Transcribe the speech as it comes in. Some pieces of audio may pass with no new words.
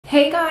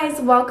Hey guys,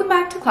 welcome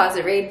back to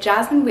Closet Raid.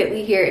 Jazmin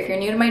Whitley here. If you're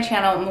new to my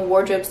channel, I'm a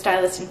wardrobe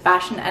stylist and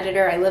fashion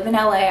editor. I live in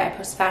LA. I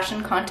post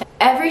fashion content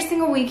every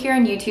single week here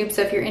on YouTube,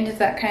 so if you're into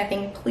that kind of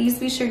thing, please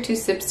be sure to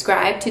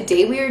subscribe.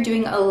 Today we are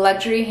doing a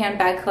luxury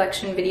handbag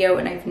collection video,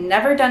 and I've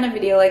never done a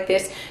video like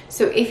this,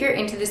 so if you're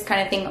into this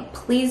kind of thing,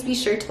 please be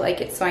sure to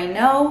like it so I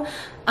know.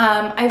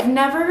 I've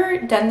never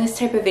done this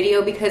type of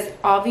video because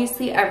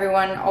obviously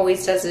everyone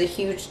always does a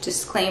huge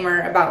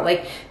disclaimer about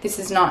like this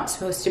is not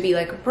supposed to be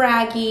like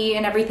braggy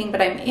and everything,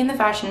 but I'm in the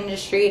fashion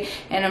industry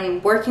and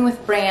I'm working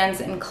with brands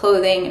and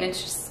clothing, and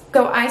it's just,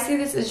 so I see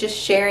this as just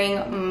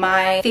sharing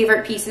my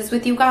favorite pieces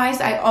with you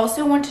guys. I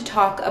also want to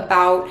talk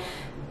about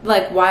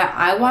like why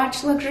I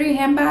watch luxury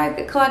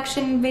handbag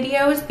collection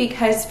videos,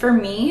 because for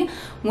me,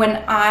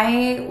 when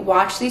I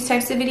watch these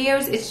types of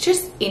videos, it's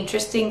just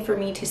interesting for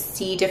me to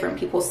see different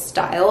people's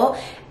style,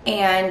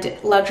 and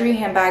luxury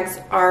handbags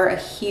are a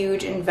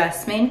huge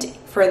investment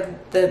for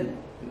the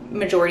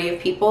majority of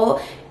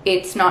people.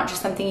 It's not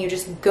just something you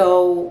just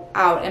go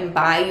out and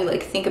buy. You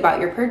like think about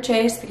your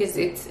purchase because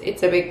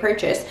it's a big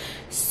purchase.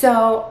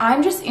 So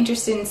I'm just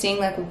interested in seeing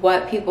like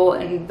what people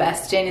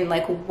invest in and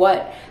like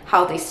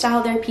how they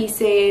style their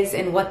pieces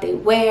and what they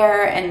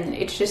wear, and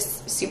it's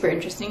just super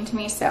interesting to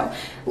me. So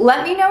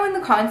let me know in the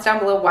comments down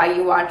below why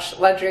you watch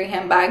luxury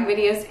handbag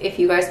videos, if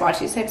you guys watch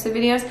these types of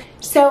videos.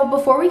 So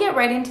before we get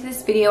right into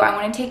this video, I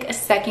want to take a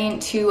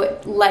second to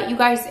let you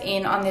guys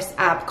in on this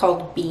app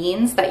called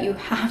Beans that you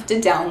have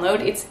to download.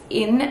 It's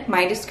in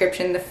my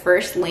description, the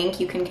first link.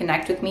 You can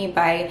connect with me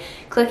by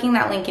clicking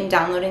that link and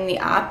downloading the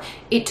app.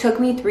 It took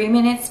me 3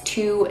 minutes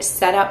to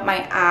set up my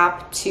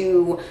app,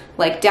 to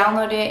like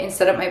download it and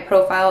set up my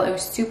profile. It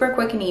was super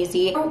quick and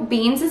easy.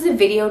 Beans is a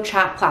video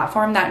chat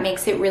platform that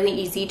makes it really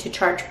easy to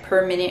charge a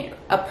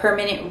per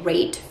minute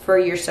rate for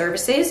your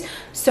services.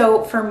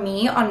 So for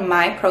me, on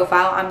my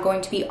profile, I'm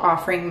going to be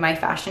offering my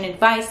fashion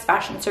advice,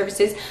 fashion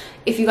services.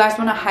 If you guys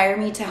want to hire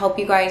me to help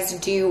you guys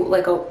do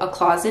like a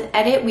closet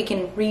edit, we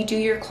can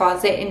redo your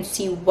closet and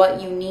see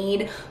what you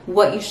need,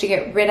 what you should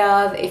get rid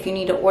of. If you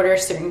need to order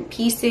certain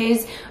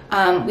pieces,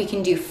 we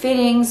can do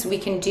fittings, we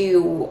can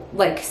do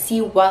like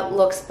see what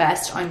looks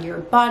best on your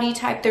body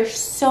type. There's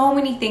so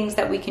many things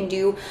that we can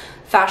do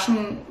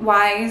fashion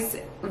wise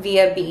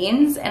via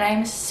Beans, and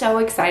I'm so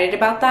excited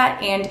about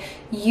that. And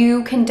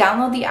you can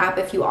download the app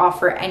if you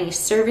offer any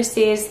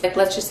services. Like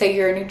let's just say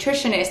you're a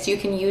nutritionist, you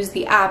can use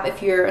the app.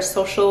 If you're a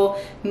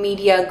social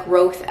media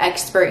growth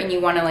expert and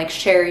you want to like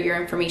share your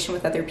information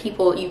with other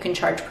people, you can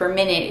charge per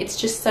minute. It's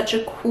just such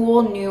a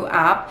cool new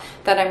app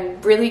that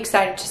I'm really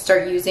excited to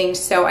start using.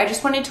 So I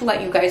just wanted to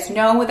let you guys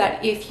know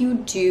that if you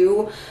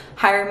do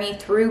hire me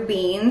through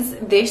Beans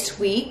this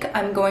week,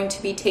 I'm going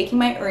to be taking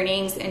my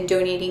earnings and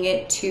donating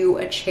it to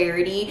a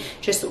charity.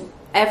 Just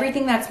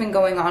everything that's been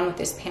going on with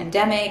this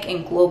pandemic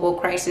and global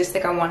crisis,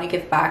 like I want to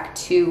give back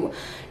to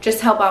just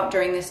help out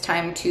during this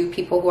time to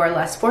people who are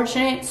less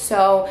fortunate.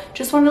 So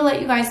just wanted to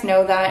let you guys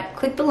know that.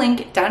 Click the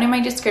link down in my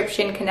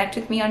description, connect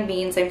with me on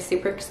Beans. I'm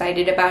super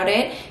excited about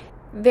it.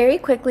 Very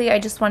quickly, I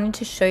just wanted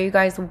to show you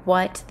guys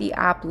what the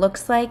app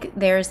looks like.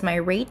 There's my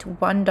rate,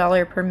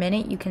 $1 per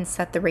minute. You can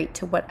set the rate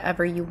to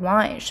whatever you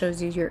want. It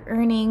shows you your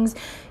earnings.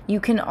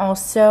 You can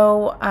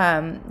also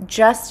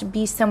just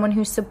be someone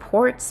who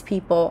supports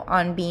people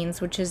on Beans,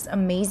 which is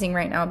amazing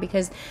right now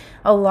because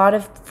a lot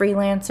of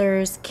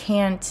freelancers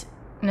can't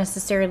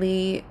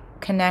necessarily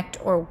connect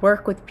or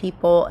work with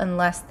people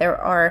unless there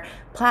are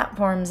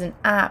platforms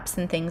and apps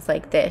and things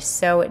like this.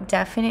 So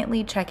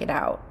definitely check it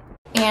out.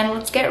 And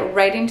let's get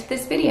right into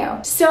this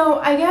video. So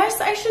I guess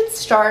I should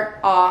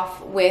start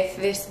off with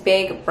this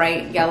big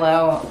bright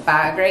yellow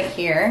bag right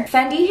here.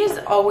 Fendi has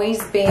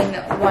always been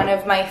one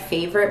of my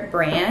favorite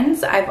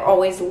brands. I've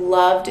always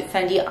loved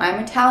Fendi.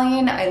 I'm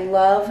Italian. I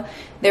love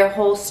their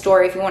whole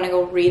story. If you want to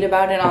go read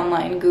about it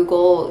online,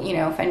 Google, you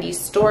know, Fendi's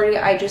story.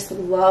 I just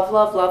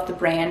love the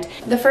brand.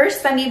 The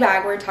first Fendi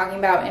bag we're talking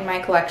about in my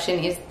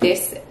collection is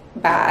this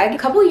bag. A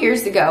couple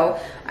years ago,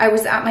 I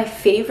was at my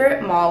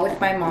favorite mall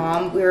with my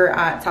mom. We were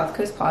at South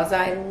Coast Plaza.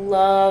 I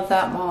love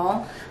that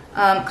mall.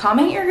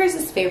 Comment your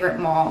guys'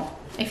 favorite mall.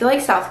 I feel like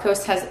South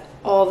Coast has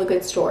all the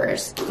good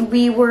stores.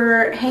 We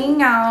were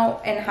hanging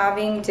out and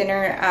having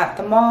dinner at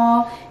the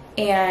mall,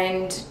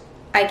 and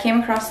I came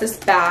across this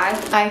bag.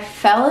 I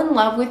fell in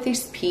love with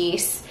this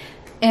piece,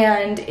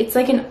 and it's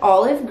like an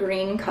olive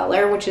green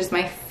color, which is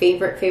my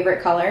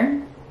favorite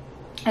color.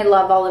 I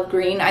love olive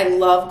green. I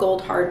love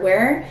gold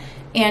hardware.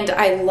 And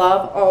I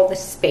love all the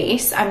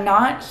space. I'm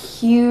not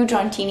huge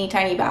on teeny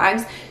tiny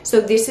bags, so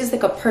this is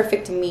like a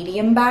perfect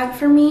medium bag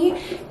for me.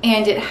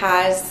 And it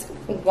has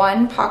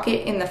one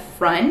pocket in the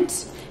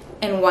front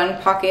and one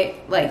pocket,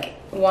 like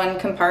one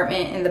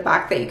compartment in the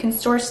back that you can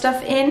store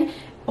stuff in.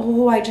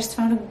 Oh, I just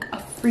found a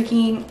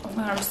freaking, oh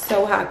my God, I'm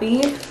so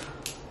happy.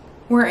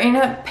 We're in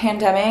a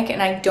pandemic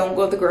and I don't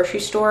go to the grocery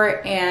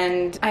store,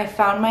 and I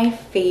found my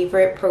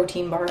favorite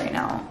protein bar right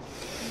now.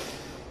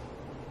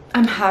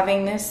 I'm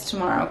having this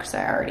tomorrow because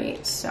I already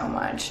ate so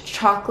much.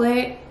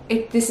 Chocolate.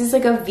 This is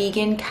like a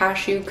vegan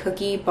cashew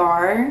cookie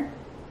bar.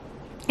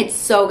 It's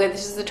so good.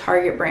 This is the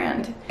Target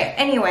brand.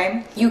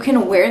 Anyway, you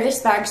can wear this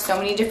bag so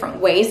many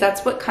different ways.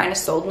 That's what kind of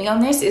sold me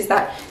on this, is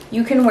that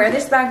you can wear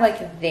this bag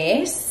like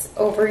this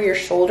over your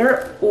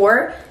shoulder,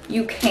 or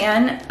you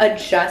can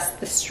adjust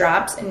the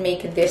straps and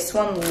make this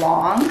one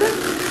long,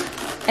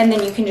 and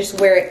then you can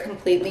just wear it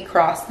completely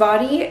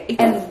crossbody.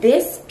 And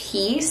this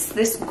piece,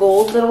 this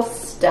gold little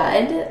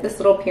stud, this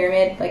little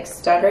pyramid like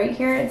stud right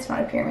here, it's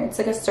not a pyramid, it's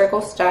like a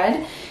circle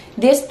stud.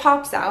 This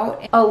pops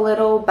out a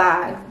little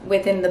bag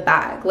within the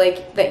bag,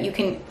 like that you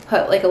can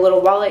put like a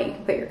little wallet, you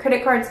can put your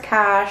credit cards,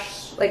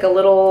 cash, like a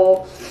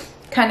little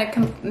kind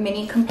of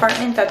mini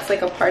compartment that's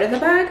like a part of the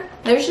bag.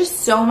 There's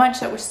just so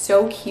much that was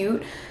so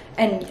cute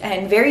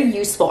and very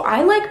useful.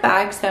 I like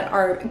bags that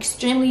are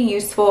extremely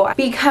useful.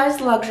 Because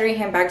luxury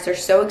handbags are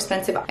so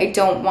expensive, I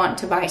don't want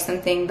to buy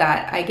something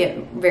that I get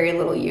very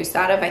little use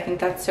out of. I think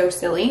that's so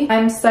silly.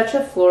 I'm such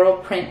a floral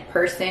print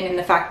person, and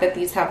the fact that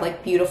these have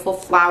like beautiful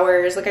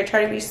flowers, like I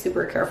try to be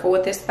super careful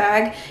with this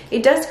bag.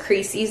 It does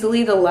crease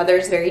easily. The leather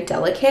is very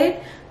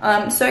delicate.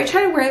 So I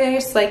try to wear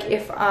this like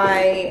if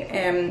I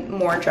am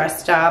more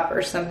dressed up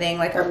or something,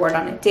 like I wore it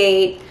on a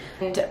date.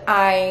 And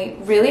I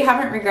really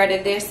haven't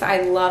regretted this.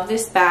 I love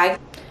this bag.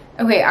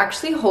 Okay,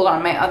 actually, hold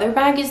on. My other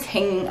bag is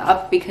hanging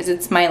up because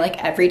it's my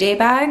like everyday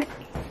bag.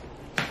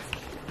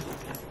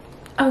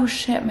 Oh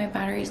shit, my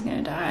battery's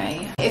gonna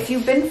die. If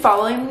you've been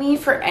following me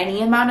for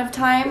any amount of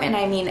time, and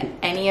I mean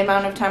any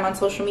amount of time on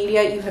social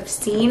media, you have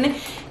seen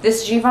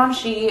this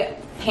Givenchy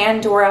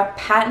Pandora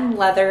patent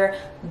leather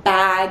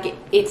bag.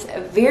 It's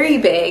very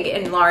big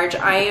and large.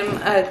 I am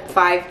a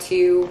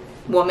 5'2"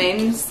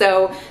 woman,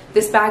 so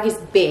this bag is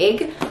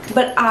big,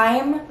 but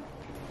I'm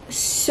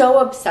so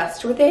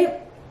obsessed with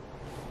it.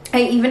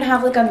 I even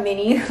have like a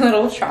mini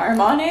little charm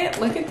on it.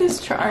 Look at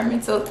this charm.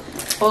 It's a,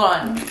 hold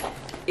on.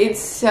 It's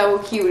so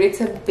cute.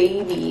 It's a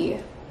baby,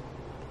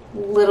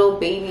 little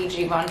baby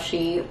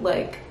Givenchy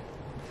like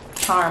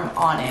charm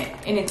on it,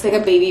 and it's like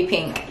a baby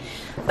pink.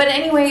 But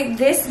anyway,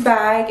 this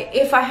bag,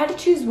 if I had to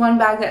choose one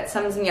bag that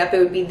sums me up, it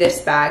would be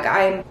this bag.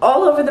 I'm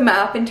all over the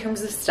map in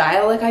terms of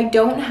style. Like I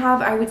don't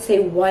have, I would say,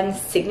 one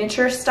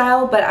signature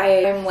style, but I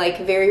am like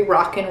very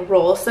rock and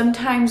roll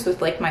sometimes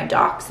with like my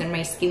docs and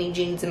my skinny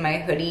jeans and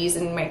my hoodies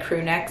and my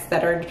crew necks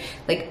that are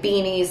like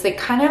beanies, like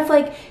kind of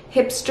like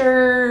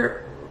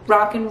hipster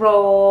rock and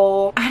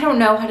roll. I don't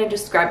know how to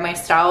describe my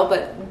style,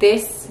 but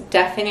this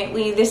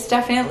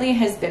definitely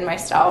has been my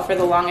style for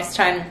the longest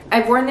time.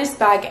 I've worn this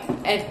bag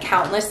a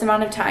countless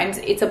amount of times.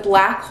 It's a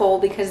black hole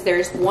because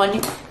there's one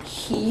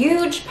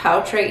huge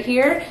pouch right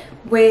here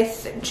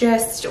with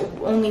just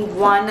only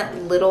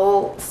one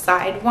little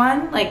side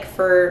one, like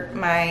for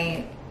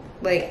my,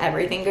 like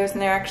everything goes in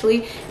there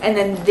actually. And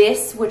then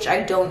this, which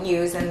I don't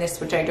use, and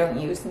this, which I don't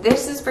use.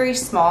 This is very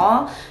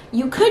small.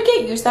 You could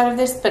get use out of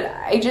this, but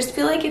I just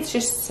feel like it's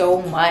just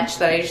so much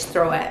that I just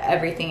throw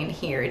everything in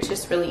here. It's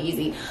just really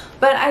easy.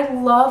 But I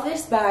love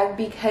this bag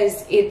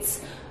because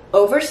it's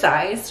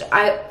oversized.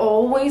 I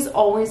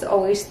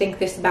always think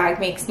this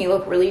bag makes me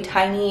look really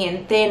tiny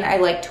and thin. I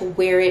like to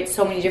wear it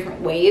so many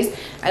different ways.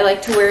 I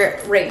like to wear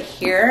it right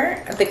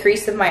here at the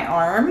crease of my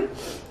arm.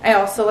 I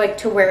also like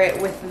to wear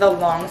it with the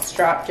long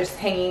strap just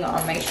hanging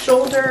on my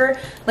shoulder.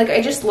 Like,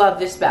 I just love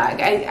this bag.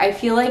 I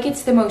feel like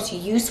it's the most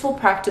useful,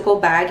 practical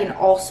bag, and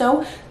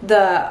also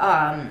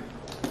the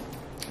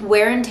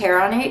wear and tear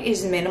on it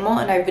is minimal,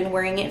 and I've been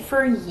wearing it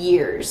for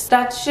years.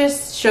 That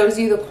just shows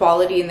you the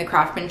quality and the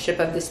craftsmanship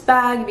of this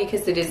bag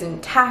because it is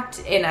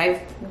intact, and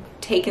I've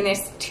taken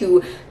this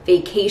to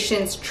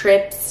vacations,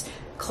 trips,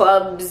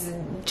 clubs,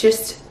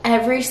 just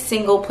every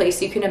single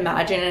place you can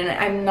imagine. And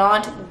I'm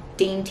not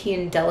dainty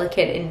and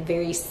delicate and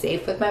very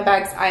safe with my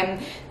bags. I'm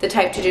the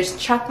type to just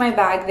chuck my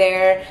bag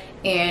there,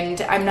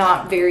 and I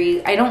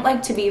don't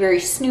like to be very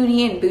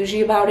snooty and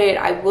bougie about it.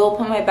 I will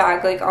put my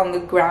bag like on the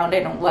ground.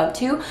 I don't love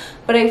to,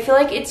 but I feel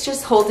like it's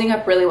just holding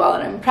up really well,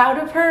 and I'm proud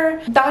of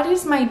her. That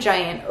is my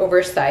giant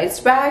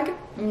oversized bag.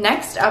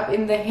 Next up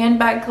in the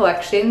handbag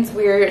collections,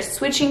 we're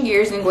switching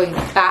gears and going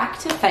back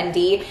to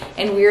Fendi,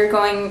 and we're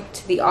going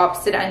to the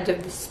opposite end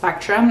of the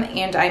spectrum,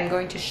 and I'm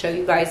going to show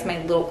you guys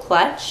my little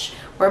clutch,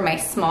 or my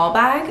small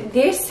bag.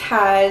 This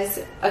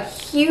has a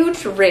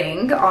huge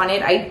ring on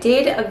it. I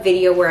did a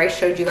video where I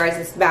showed you guys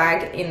this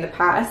bag in the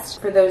past.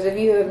 For those of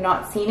you who have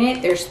not seen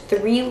it, there's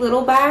 3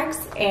 little bags,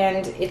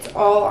 and it's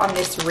all on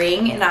this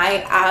ring, and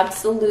I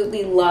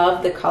absolutely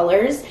love the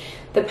colors.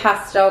 The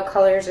pastel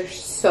colors are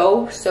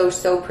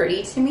so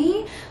pretty to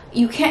me.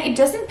 It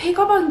doesn't pick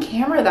up on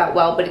camera that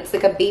well, but it's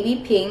like a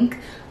baby pink,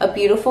 a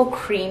beautiful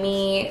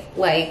creamy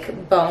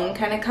like bone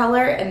kind of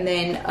color, and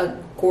then a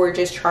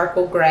gorgeous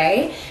charcoal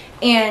gray.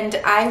 And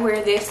I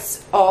wear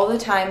this all the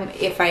time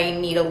if I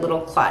need a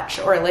little clutch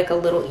or like a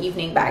little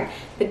evening bag.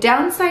 The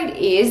downside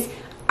is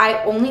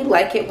I only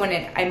like it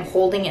when I'm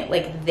holding it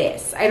like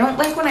this. I don't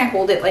like when I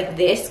hold it like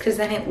this because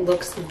then it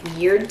looks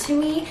weird to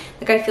me.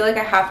 Like, I feel like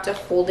I have to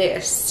hold it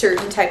a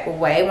certain type of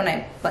way when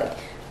I like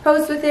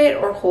pose with it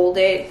or hold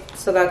it,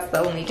 so that's the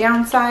only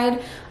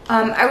downside.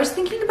 I was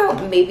thinking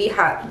about maybe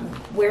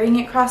wearing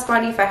it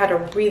crossbody if I had a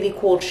really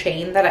cool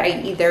chain that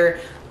I either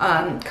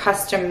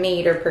custom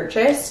made or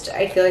purchased.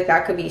 I feel like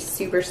that could be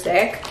super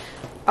sick.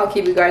 I'll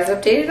keep you guys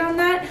updated on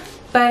that.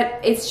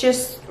 But it's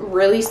just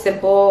really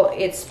simple.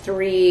 It's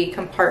 3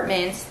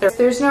 compartments.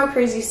 There's no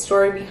crazy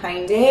story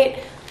behind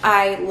it.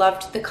 I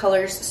loved the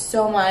colors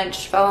so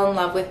much, fell in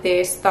love with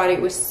this, thought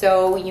it was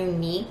so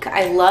unique.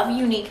 I love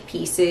unique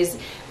pieces.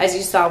 As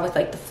you saw with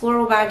like the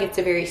floral bag, it's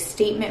a very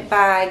statement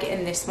bag,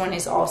 and this one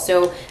is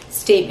also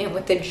statement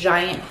with the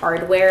giant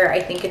hardware. I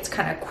think it's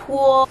kind of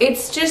cool.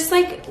 It's just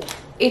like,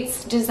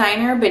 it's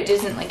designer but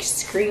doesn't like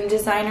scream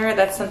designer.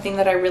 That's something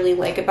that I really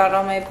like about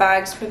all my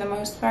bags for the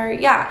most part.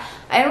 Yeah,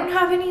 I don't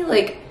have any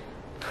like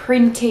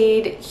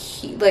printed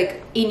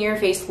like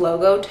in-your-face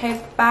logo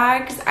type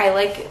bags. I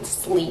like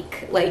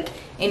sleek, like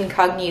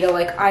incognito,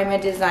 like I'm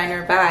a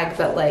designer bag,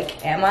 but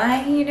like, am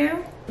I, you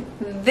know?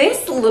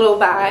 This little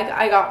bag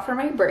I got for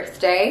my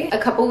birthday. A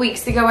couple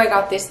weeks ago I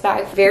got this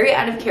bag. Very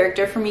out of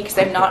character for me because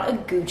I'm not a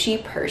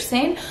Gucci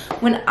person.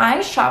 When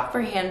I shop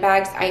for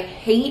handbags, I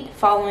hate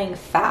following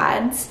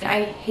fads.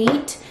 I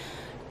hate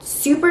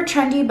super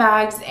trendy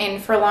bags,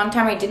 and for a long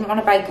time I didn't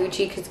want to buy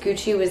Gucci because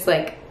Gucci was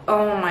like,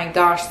 oh my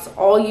gosh,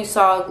 all you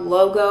saw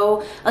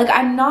logo. Like,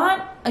 I'm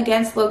not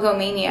against logo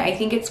mania. I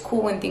think it's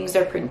cool when things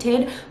are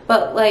printed,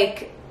 but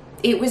like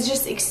it was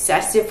just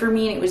excessive for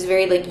me, and it was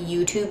very like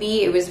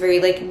YouTube-y. It was very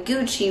like,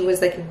 Gucci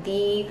was like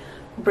the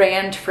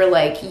brand for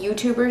like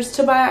YouTubers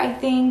to buy, I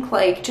think,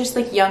 like just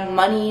like Young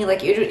Money.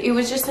 Like it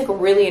was just like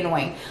really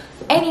annoying.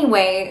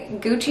 Anyway,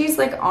 Gucci's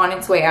like on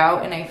its way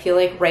out, and I feel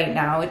like right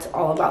now it's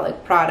all about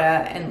like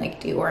Prada and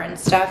like Dior and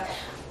stuff.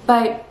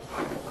 But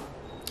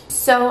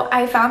so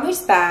I found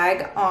this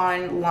bag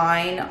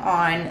online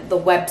on the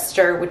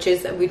Webster, which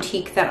is a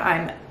boutique that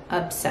I'm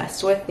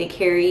obsessed with. They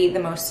carry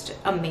the most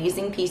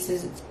amazing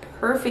pieces. It's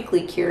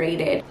perfectly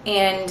curated.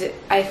 And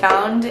I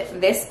found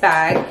this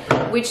bag,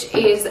 which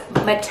is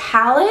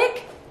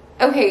metallic.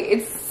 Okay,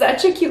 it's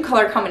such a cute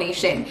color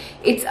combination.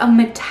 It's a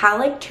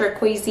metallic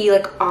turquoisey,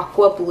 like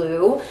aqua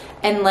blue,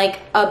 and like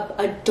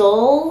a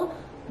dull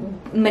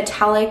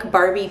metallic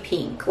Barbie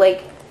pink.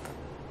 Like,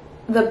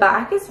 the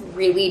back is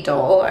really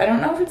dull. I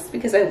don't know if it's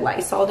because I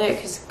Lysoled it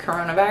because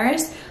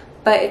coronavirus,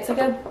 but it's like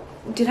a,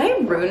 did I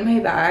ruin my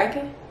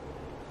bag?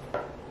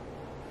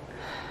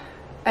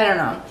 I don't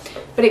know,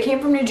 but it came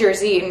from New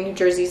Jersey, and New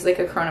Jersey's like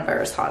a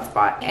coronavirus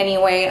hotspot.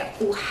 Anyway,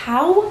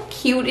 how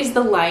cute is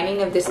the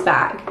lining of this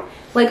bag?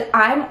 Like,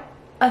 I'm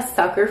a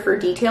sucker for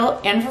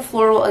detail and for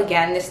floral.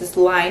 Again, this is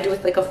lined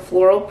with like a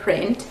floral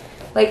print.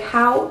 Like,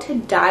 how to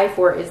die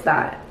for is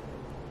that?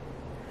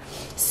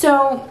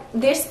 So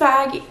this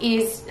bag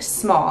is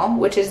small,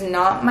 which is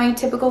not my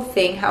typical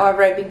thing.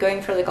 However, I've been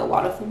going for like a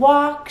lot of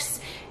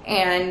walks,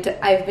 and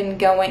I've been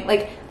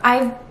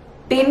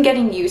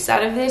getting use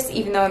out of this,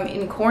 even though I'm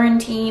in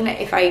quarantine.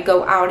 If I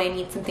go out, I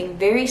need something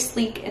very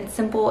sleek and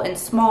simple and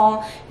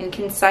small and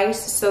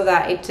concise, so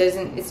that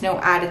it's no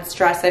added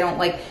stress. I don't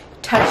like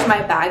touch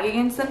my bag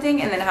against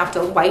something and then have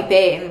to wipe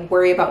it and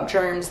worry about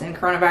germs and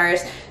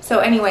coronavirus. So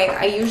anyway,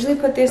 I usually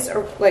put this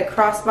like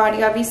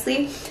crossbody,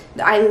 obviously.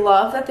 I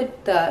love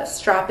that the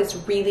strap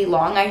is really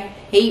long. I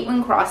hate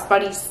when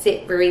crossbodies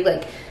sit very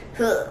like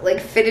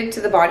fitted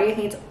to the body. I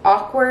think it's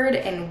awkward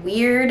and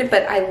weird,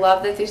 but I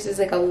love that this is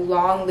like a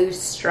long,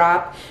 loose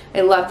strap. I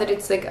love that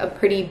it's like a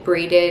pretty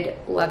braided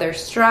leather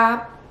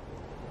strap,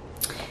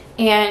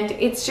 and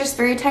it's just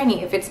very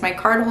tiny. If it's my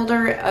card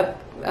holder,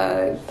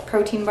 a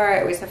protein bar,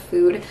 I always have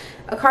food,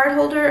 a card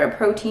holder, a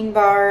protein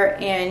bar,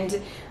 and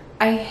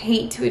I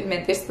hate to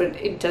admit this, but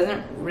it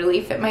doesn't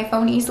really fit my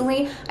phone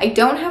easily. I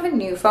don't have a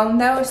new phone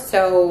though,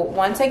 so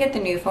once I get the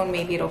new phone,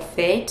 maybe it'll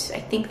fit. I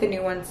think the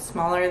new one's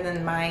smaller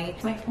than my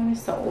phone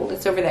is so old.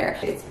 It's over there.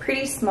 It's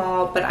pretty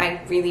small, but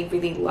I really,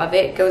 really love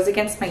it. It goes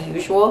against my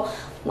usual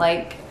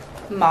like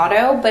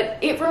motto, but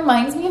it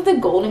reminds me of the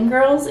Golden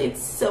Girls.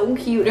 It's so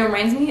cute. It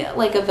reminds me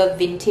like of a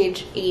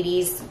vintage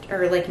 80s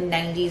or like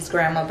 90s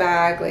grandma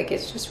bag. Like,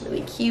 it's just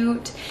really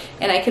cute,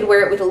 and I could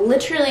wear it with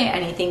literally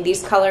anything.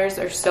 These colors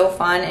are so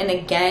fun, and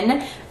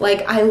again,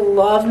 like, I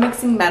love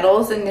mixing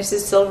metals, and this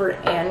is silver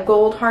and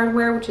gold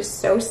hardware, which is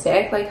so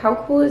sick. Like, how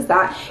cool is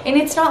that? And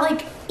it's not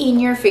like in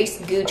your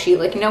face Gucci.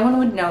 Like, no one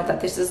would know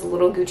that this is a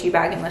little Gucci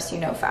bag unless you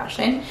know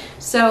fashion.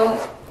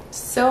 So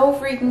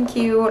freaking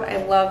cute.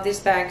 I love this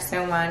bag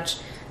so much.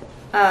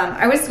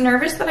 I was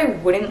nervous that I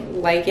wouldn't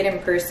like it in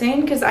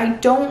person because I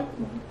don't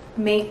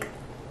make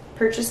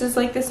purchases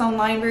like this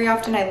online very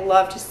often. I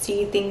love to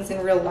see things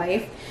in real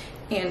life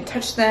and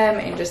touch them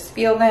and just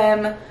feel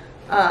them.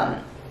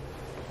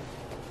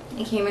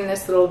 It came in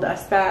this little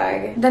dust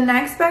bag. The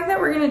next bag that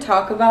we're going to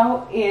talk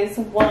about is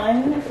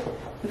one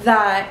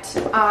that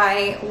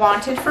I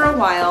wanted for a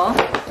while,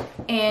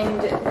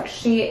 and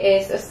she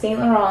is a Saint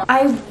Laurent.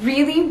 I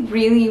really,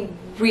 really,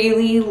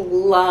 really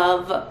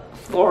love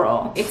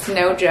floral. It's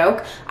no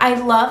joke. I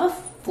love a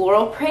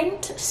floral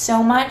print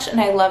so much, and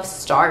I love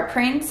star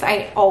prints.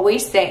 I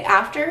always say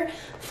after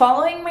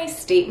following my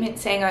statement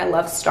saying I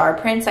love star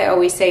prints, I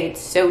always say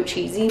it's so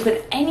cheesy,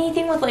 but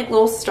anything with like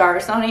little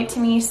stars on it to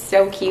me is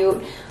so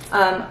cute.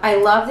 I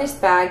love this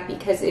bag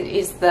because it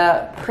is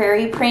the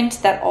prairie print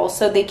that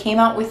also they came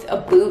out with a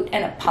boot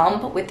and a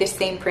pump with the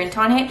same print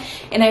on it,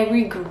 and I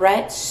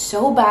regret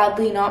so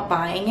badly not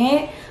buying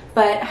it.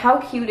 But how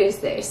cute is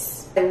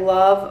this? I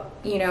love,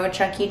 you know, a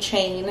chunky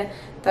chain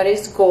that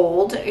is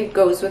gold. It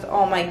goes with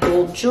all my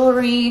gold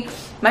jewelry.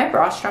 My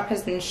bra strap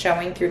has been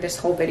showing through this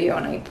whole video,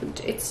 and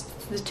it's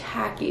the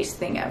tackiest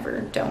thing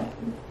ever.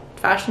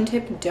 Fashion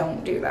tip,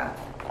 don't do that.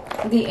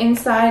 The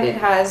inside, it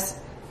has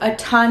a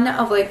ton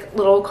of like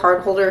little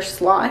card holder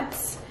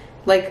slots,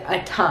 like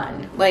a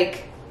ton,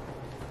 like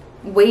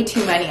way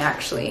too many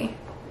actually.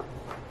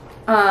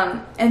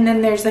 And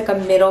then there's like a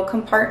middle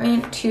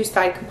compartment, 2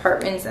 side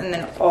compartments, and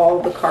then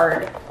all the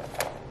card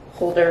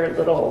holder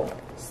little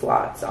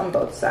slots on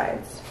both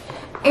sides.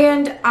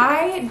 And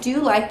I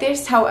do like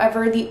this.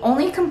 However, the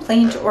only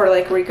complaint or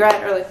like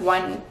regret or like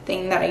one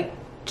thing that I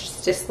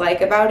just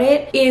dislike about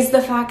it is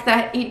the fact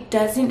that it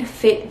doesn't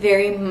fit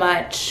very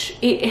much.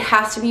 It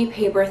has to be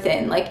paper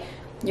thin, like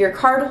your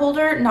card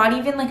holder, not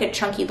even like a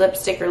chunky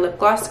lipstick or lip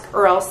gloss,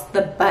 or else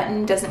the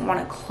button doesn't want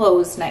to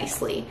close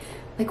nicely,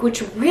 like,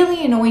 which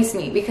really annoys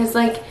me because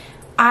like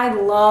I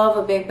love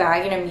a big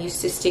bag and I'm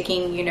used to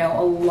sticking, you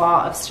know, a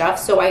lot of stuff.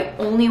 So I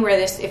only wear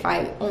this if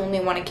I only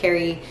want to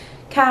carry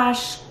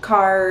cash,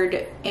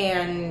 card,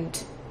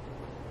 and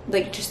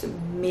like just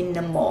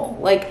minimal,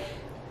 like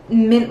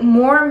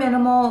more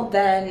minimal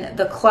than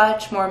the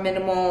clutch, more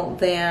minimal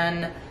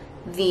than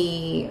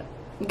the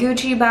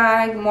Gucci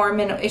bag, more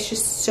minimal. It's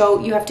just so,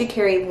 you have to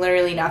carry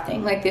literally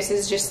nothing. Like this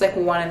is just like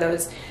one of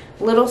those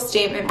little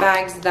statement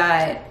bags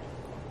that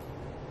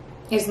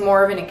is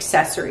more of an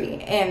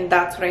accessory, and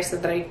that's what I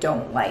said that I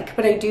don't like,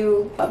 but I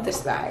do love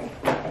this bag.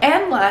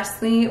 And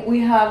lastly, we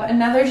have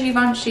another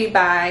Givenchy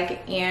bag,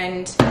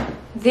 and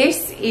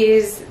this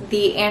is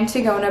the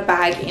Antigona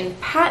bag in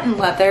patent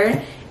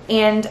leather.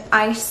 And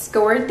I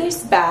scored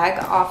this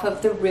bag off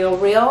of the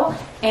RealReal,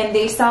 and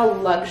they sell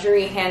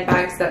luxury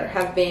handbags that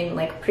have been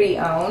like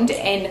pre-owned,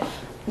 and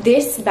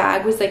this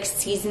bag was like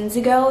seasons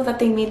ago that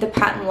they made the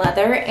patent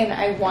leather, and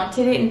I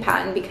wanted it in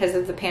patent because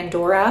of the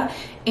Pandora,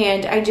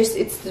 and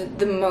it's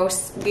the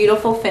most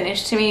beautiful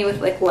finish to me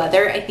with like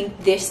leather. I think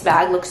this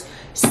bag looks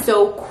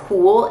so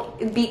cool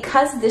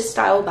because this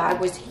style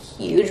bag was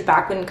huge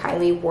back when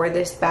Kylie wore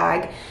this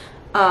bag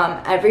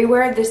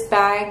everywhere. This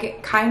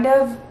bag kind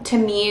of, to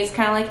me, is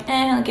kind of like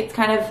like it's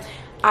kind of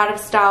out of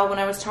style when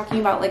I was talking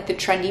about like the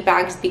trendy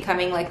bags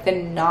becoming like the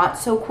not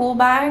so cool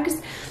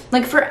bags.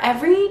 Like for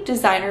every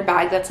designer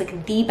bag that's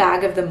like the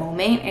bag of the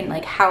moment and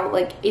like how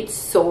like it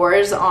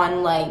soars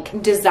on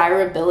like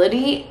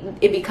desirability,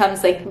 it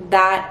becomes like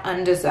that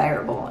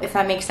undesirable, if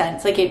that makes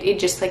sense. Like it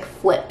just like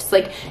flips.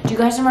 Like, do you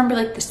guys remember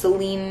like the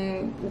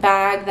Celine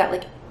bag that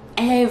like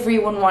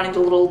everyone wanted, a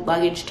little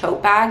luggage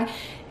tote bag?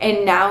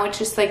 And now it's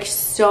just like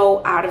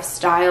so out of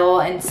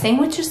style. And same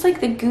with just like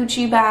the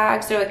Gucci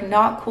bags, they're like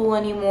not cool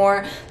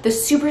anymore. The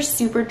super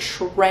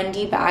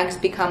trendy bags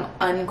become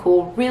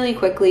uncool really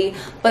quickly.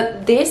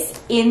 But this,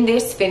 in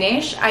this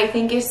finish, I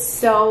think is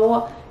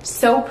so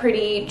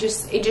pretty. It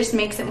just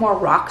makes it more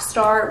rock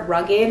star,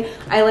 rugged.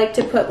 I like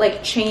to put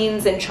like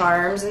chains and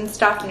charms and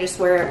stuff and just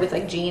wear it with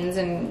like jeans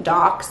and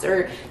docs,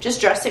 or just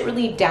dress it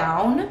really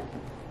down.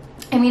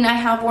 I mean, I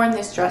have worn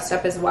this dressed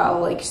up as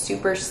well, like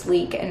super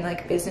sleek and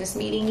like business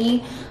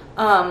meeting-y.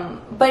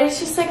 But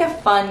it's just like a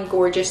fun,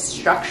 gorgeous,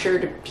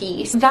 structured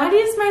piece. That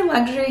is my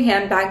luxury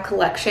handbag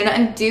collection.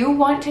 I do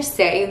want to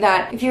say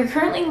that if you're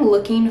currently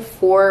looking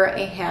for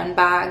a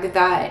handbag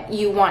that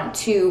you want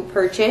to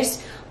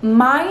purchase,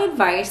 my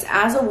advice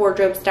as a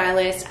wardrobe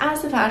stylist,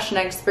 as a fashion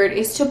expert,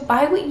 is to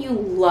buy what you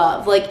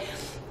love. Like,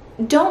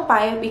 don't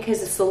buy it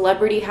because a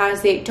celebrity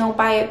has it. Don't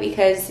buy it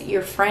because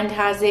your friend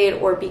has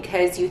it or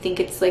because you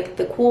think it's like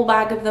the cool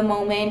bag of the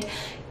moment.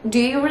 Do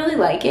you really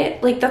like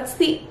it? Like, that's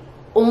the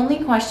only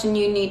question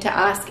you need to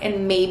ask,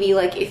 and maybe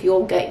like if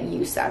you'll get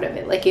use out of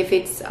it, like if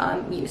it's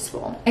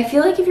useful. I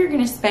feel like if you're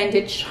gonna spend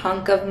a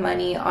chunk of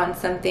money on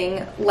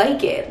something,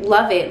 like it,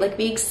 love it, like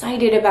be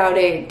excited about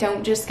it.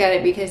 Don't just get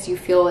it because you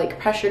feel like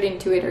pressured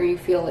into it or you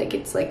feel like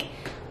it's like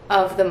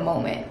of the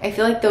moment. I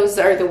feel like those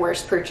are the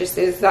worst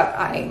purchases that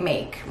I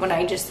make, when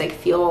I just like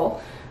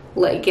feel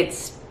like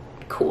it's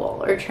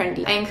cool or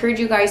trendy. I encourage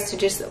you guys to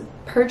just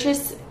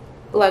purchase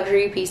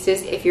luxury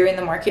pieces if you're in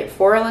the market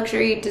for a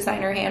luxury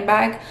designer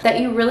handbag that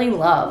you really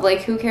love.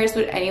 Like, who cares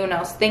what anyone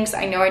else thinks?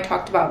 I know I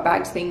talked about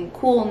bags being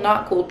cool,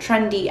 not cool,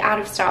 trendy, out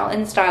of style,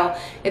 in style.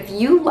 If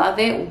you love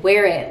it,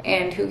 wear it,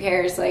 and who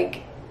cares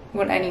like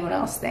what anyone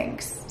else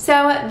thinks. So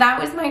that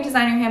was my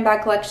designer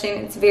handbag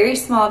collection. It's very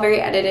small, very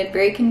edited,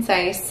 very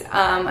concise.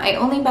 I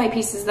only buy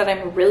pieces that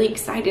I'm really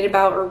excited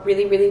about or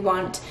really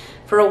want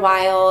for a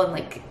while, and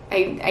like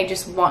I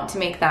just want to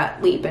make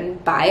that leap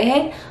and buy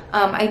it.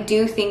 I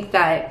do think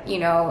that, you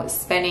know,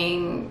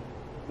 spending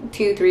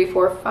 $2,000, $3,000,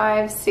 $4,000,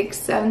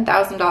 $5,000, $6,000,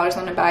 $7,000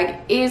 on a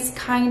bag is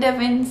kind of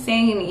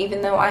insane,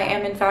 even though I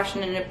am in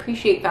fashion and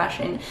appreciate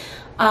fashion.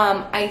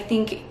 I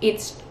think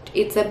it's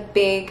it's a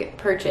big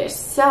purchase.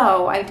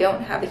 So I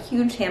don't have a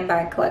huge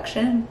handbag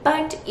collection,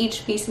 but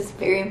each piece is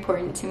very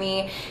important to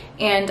me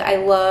and I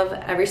love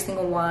every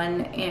single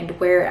one and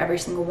wear every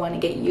single one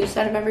and get use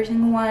out of every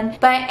single one.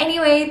 But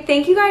anyway,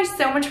 thank you guys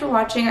so much for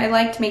watching. I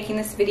liked making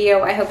this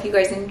video. I hope you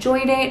guys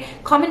enjoyed it.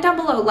 Comment down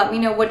below, let me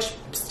know which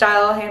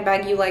style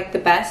handbag you like the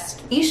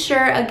best. Be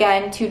sure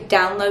again to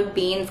download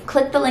Beans.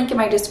 Click the link in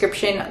my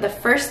description. The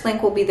first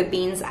link will be the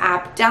Beans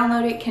app.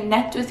 Download it,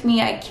 connect with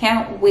me. I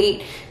can't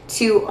wait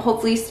to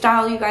hopefully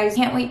style you guys.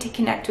 Can't wait to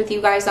connect with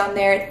you guys on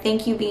there.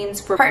 Thank you, Beans,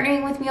 for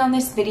partnering with me on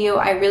this video.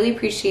 I really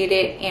appreciate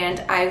it,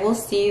 and I will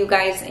see you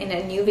guys in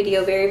a new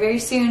video very, very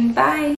soon. Bye.